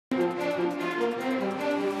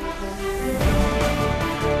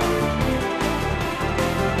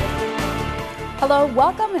Hello,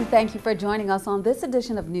 welcome, and thank you for joining us on this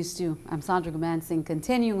edition of News 2. I'm Sandra Gumansing.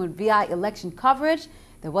 Continuing with VI election coverage,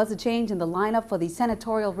 there was a change in the lineup for the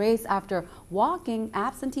senatorial race after walk-in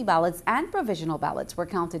absentee ballots and provisional ballots were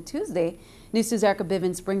counted Tuesday. News 2's Erica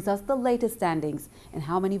Bivens brings us the latest standings and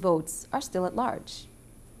how many votes are still at large.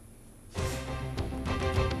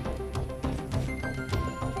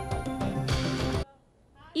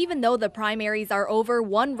 Even though the primaries are over,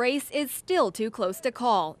 one race is still too close to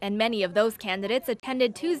call, and many of those candidates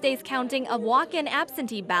attended Tuesday's counting of walk-in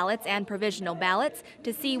absentee ballots and provisional ballots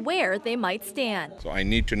to see where they might stand. So I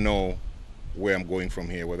need to know where I'm going from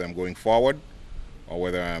here, whether I'm going forward or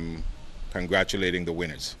whether I'm congratulating the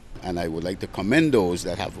winners. And I would like to commend those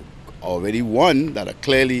that have already won, that are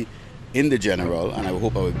clearly in the general, and I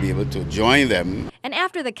hope I will be able to join them. And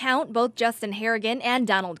after the count, both Justin Harrigan and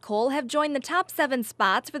Donald Cole have joined the top 7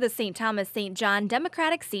 spots for the St. Thomas-St. John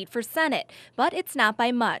Democratic seat for Senate, but it's not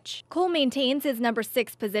by much. Cole maintains his number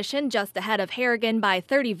 6 position just ahead of Harrigan by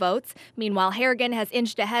 30 votes. Meanwhile, Harrigan has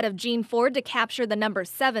inched ahead of Gene Ford to capture the number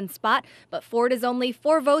 7 spot, but Ford is only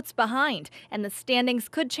 4 votes behind, and the standings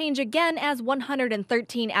could change again as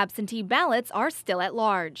 113 absentee ballots are still at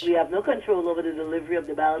large. We have no control over the delivery of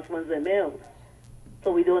the ballots once they're mailed.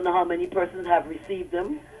 So we don't know how many persons have received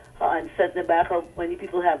them and sent them back, how many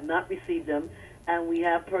people have not received them. And we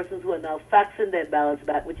have persons who are now faxing their ballots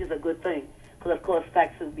back, which is a good thing, because of course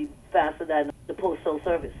fax will be faster than the postal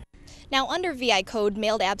service. Now, under VI code,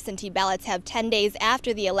 mailed absentee ballots have 10 days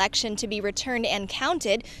after the election to be returned and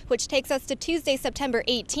counted, which takes us to Tuesday, September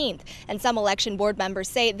 18th. And some election board members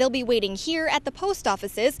say they'll be waiting here at the post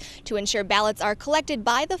offices to ensure ballots are collected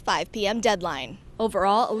by the 5 p.m. deadline.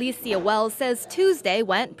 Overall, Alicia Wells says Tuesday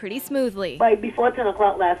went pretty smoothly. Right before 10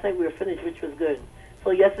 o'clock last night, we were finished, which was good.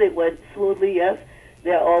 So yesterday it went smoothly, yes.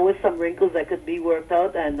 There are always some wrinkles that could be worked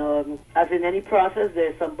out, and as in any process,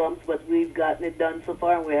 there's some bumps, but we've gotten it done so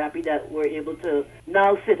far, and we're happy that we're able to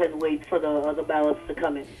now sit and wait for the other ballots to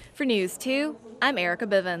come in. For News 2, I'm Erica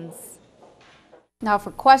Bivens. Now,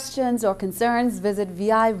 for questions or concerns, visit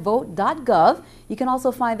vivote.gov. You can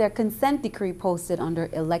also find their consent decree posted under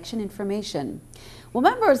election information. Well,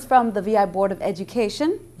 members from the VI Board of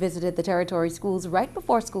Education visited the territory schools right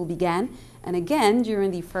before school began and again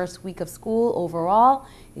during the first week of school. Overall,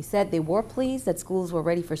 they said they were pleased that schools were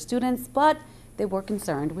ready for students, but they were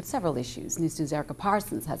concerned with several issues. News 2's Erica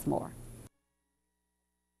Parsons has more.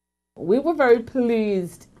 We were very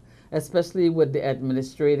pleased, especially with the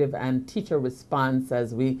administrative and teacher response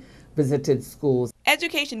as we visited schools.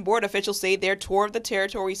 Education board officials say their tour of the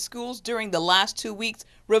territory schools during the last 2 weeks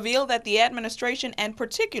revealed that the administration and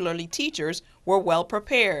particularly teachers were well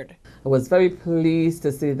prepared. I was very pleased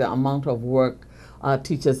to see the amount of work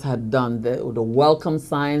teachers had done. The welcome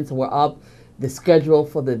signs were up, the schedule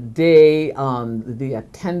for the day, the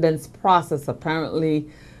attendance process. Apparently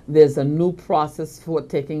there's a new process for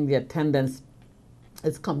taking the attendance.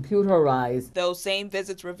 It's computerized. Those same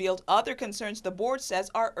visits revealed other concerns the board says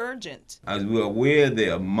are urgent. As we're aware,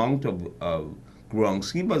 the amount of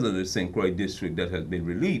groundskeepers in the St. Croix district that has been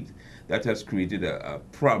relieved, that has created a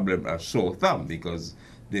problem, a sore thumb, because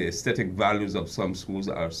the aesthetic values of some schools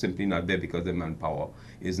are simply not there because the manpower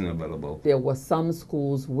isn't available. There were some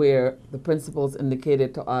schools where the principals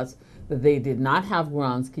indicated to us that they did not have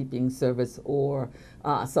groundskeeping service or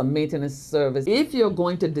some maintenance service. If you're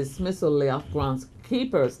going to dismiss or lay off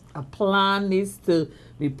groundskeepers, a plan needs to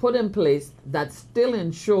be put in place that still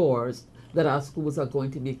ensures that our schools are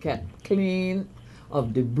going to be kept clean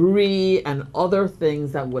of debris and other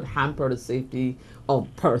things that would hamper the safety of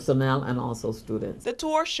personnel and also students. The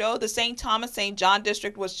tour showed the St. Thomas-St. John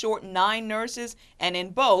district was short 9 nurses, and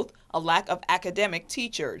in both, a lack of academic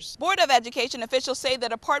teachers. Board of Education officials say the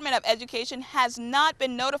Department of Education has not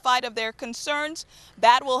been notified of their concerns.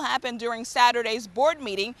 That will happen during Saturday's board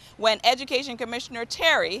meeting when Education Commissioner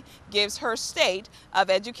Terry gives her state of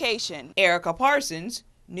education. Erica Parsons,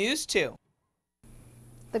 News 2.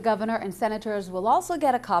 The governor and senators will also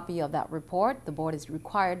get a copy of that report. The board is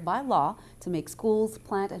required by law to make schools,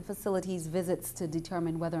 plant, and facilities visits to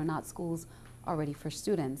determine whether or not schools are ready for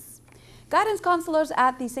students. Guidance counselors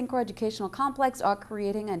at the St. Croix Educational Complex are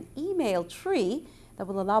creating an email tree that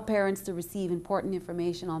will allow parents to receive important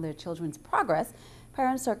information on their children's progress.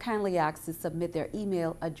 Parents are kindly asked to submit their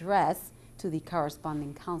email address to the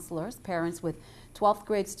corresponding counselors. Parents with 12th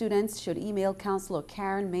grade students should email Counselor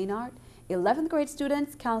Karen Maynard. 11th grade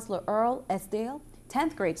students, Counselor Earl Esdale.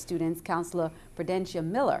 10th grade students, Counselor Prudentia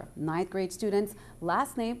Miller. 9th grade students,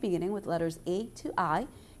 last name beginning with letters A to I,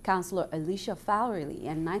 Counselor Alicia Fowlerly.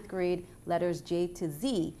 And 9th grade, letters J to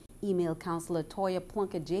Z, email Counselor Toya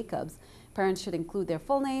Plunkett Jacobs. Parents should include their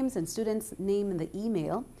full names and students' name in the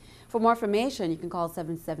email. For more information, you can call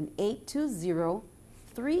 778-2036,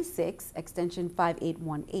 extension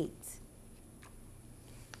 5818.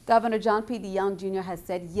 Governor John P. DeYoung Jr. has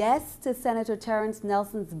said yes to Senator Terrence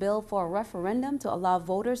Nelson's bill for a referendum to allow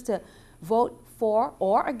voters to vote for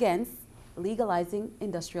or against legalizing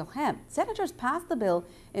industrial hemp. Senators passed the bill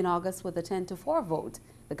in August with a 10-4 vote.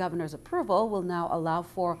 The governor's approval will now allow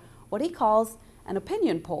for what he calls an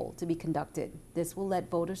opinion poll to be conducted. This will let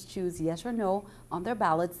voters choose yes or no on their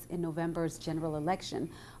ballots in November's general election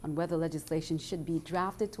on whether legislation should be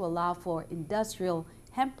drafted to allow for industrial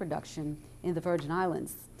hemp production in the Virgin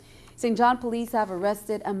Islands. St. John police have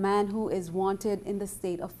arrested a man who is wanted in the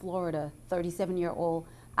state of Florida. 37-year-old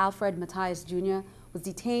Alfred Matthias Jr. was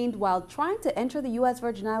detained while trying to enter the U.S.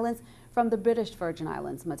 Virgin Islands from the British Virgin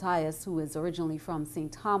Islands. Matthias, who is originally from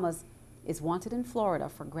St. Thomas, is wanted in Florida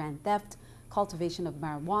for grand theft, cultivation of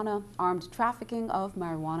marijuana, armed trafficking of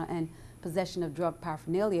marijuana, and possession of drug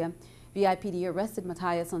paraphernalia. VIPD arrested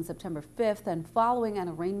Matthias on September 5th, and following an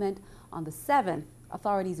arraignment on the 7th,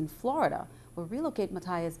 authorities in Florida will relocate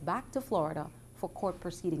Matthias back to Florida for court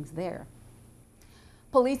proceedings there.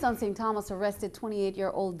 Police on St. Thomas arrested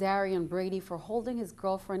 28-year-old Darian Brady for holding his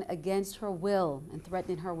girlfriend against her will and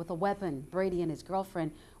threatening her with a weapon. Brady and his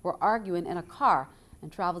girlfriend were arguing in a car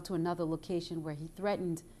and traveled to another location where he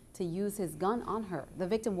threatened to use his gun on her. The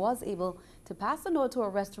victim was able to pass a note to a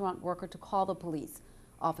restaurant worker to call the police.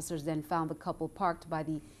 Officers then found the couple parked by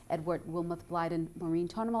the Edward Wilmoth Blyden Marine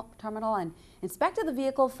Terminal and inspected the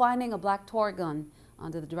vehicle, finding a black toy gun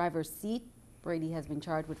under the driver's seat. Brady has been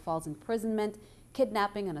charged with false imprisonment,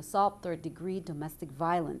 kidnapping, and assault, third-degree domestic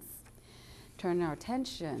violence. Turning our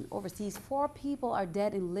attention overseas, 4 people are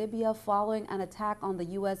dead in Libya following an attack on the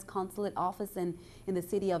U.S. consulate office in the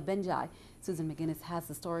city of Benjai. Susan McGinnis has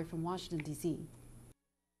the story from Washington, D.C.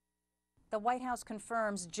 The White House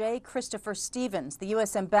confirms J. Christopher Stevens, the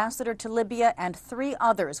U.S. ambassador to Libya, and 3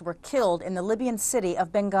 others were killed in the Libyan city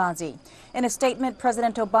of Benghazi. In a statement,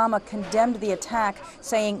 President Obama condemned the attack,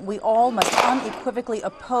 saying, "We all must unequivocally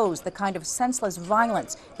oppose the kind of senseless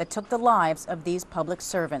violence that took the lives of these public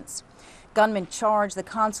servants." Gunmen charged the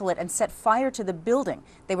consulate and set fire to the building.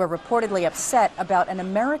 They were reportedly upset about an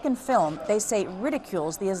American film they say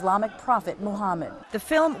ridicules the Islamic prophet Muhammad. The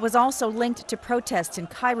film was also linked to protests in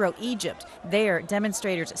Cairo, Egypt. There,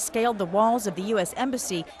 demonstrators scaled the walls of the U.S.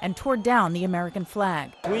 embassy and tore down the American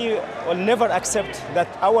flag. We will never accept that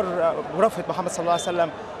our Prophet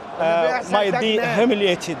Muhammad might be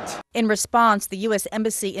humiliated. In response, the U.S.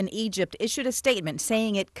 Embassy in Egypt issued a statement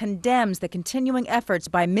saying it condemns the continuing efforts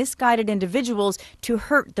by misguided individuals to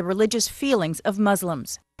hurt the religious feelings of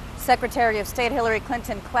Muslims. Secretary of State Hillary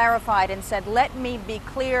Clinton clarified and said, "Let me be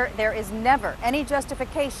clear, there is never any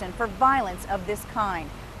justification for violence of this kind."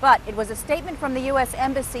 But it was a statement from the U.S.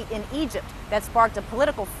 Embassy in Egypt that sparked a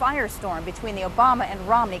political firestorm between the Obama and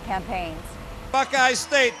Romney campaigns. Buckeye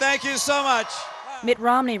State, thank you so much. Mitt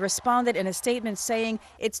Romney responded in a statement saying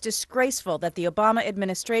it's disgraceful that the Obama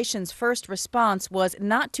administration's first response was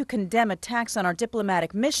not to condemn attacks on our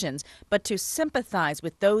diplomatic missions, but to sympathize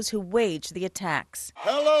with those who waged the attacks.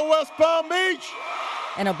 Hello, West Palm Beach.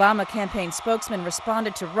 An Obama campaign spokesman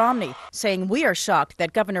responded to Romney, saying, "We are shocked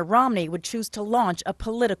that Governor Romney would choose to launch a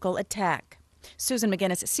political attack." Susan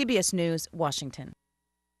McGinnis, CBS News, Washington.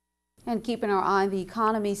 And keeping our eye on the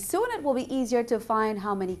economy, soon it will be easier to find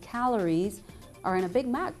how many calories are in a Big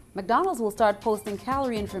Mac. McDonald's will start posting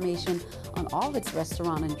calorie information on all of its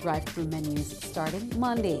restaurant and drive-through menus starting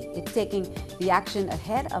Monday. It's taking the action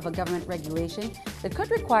ahead of a government regulation that could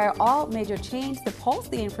require all major chains to post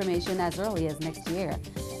the information as early as next year.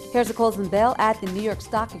 Here's the closing bell at the New York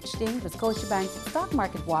Stock Exchange with Scotiabank's Stock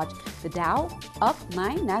Market Watch. The Dow up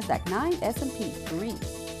 9, NASDAQ 9, S&P 3.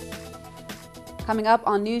 Coming up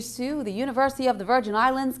on News 2, the University of the Virgin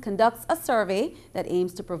Islands conducts a survey that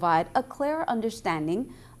aims to provide a clearer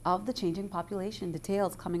understanding of the changing population.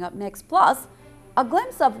 Details coming up next. Plus, a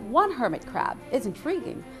glimpse of one hermit crab is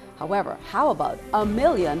intriguing. However, how about 1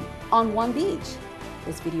 million on one beach?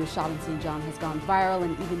 This video shot in St. John has gone viral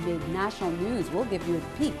and even made national news. We'll give you a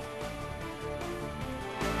peek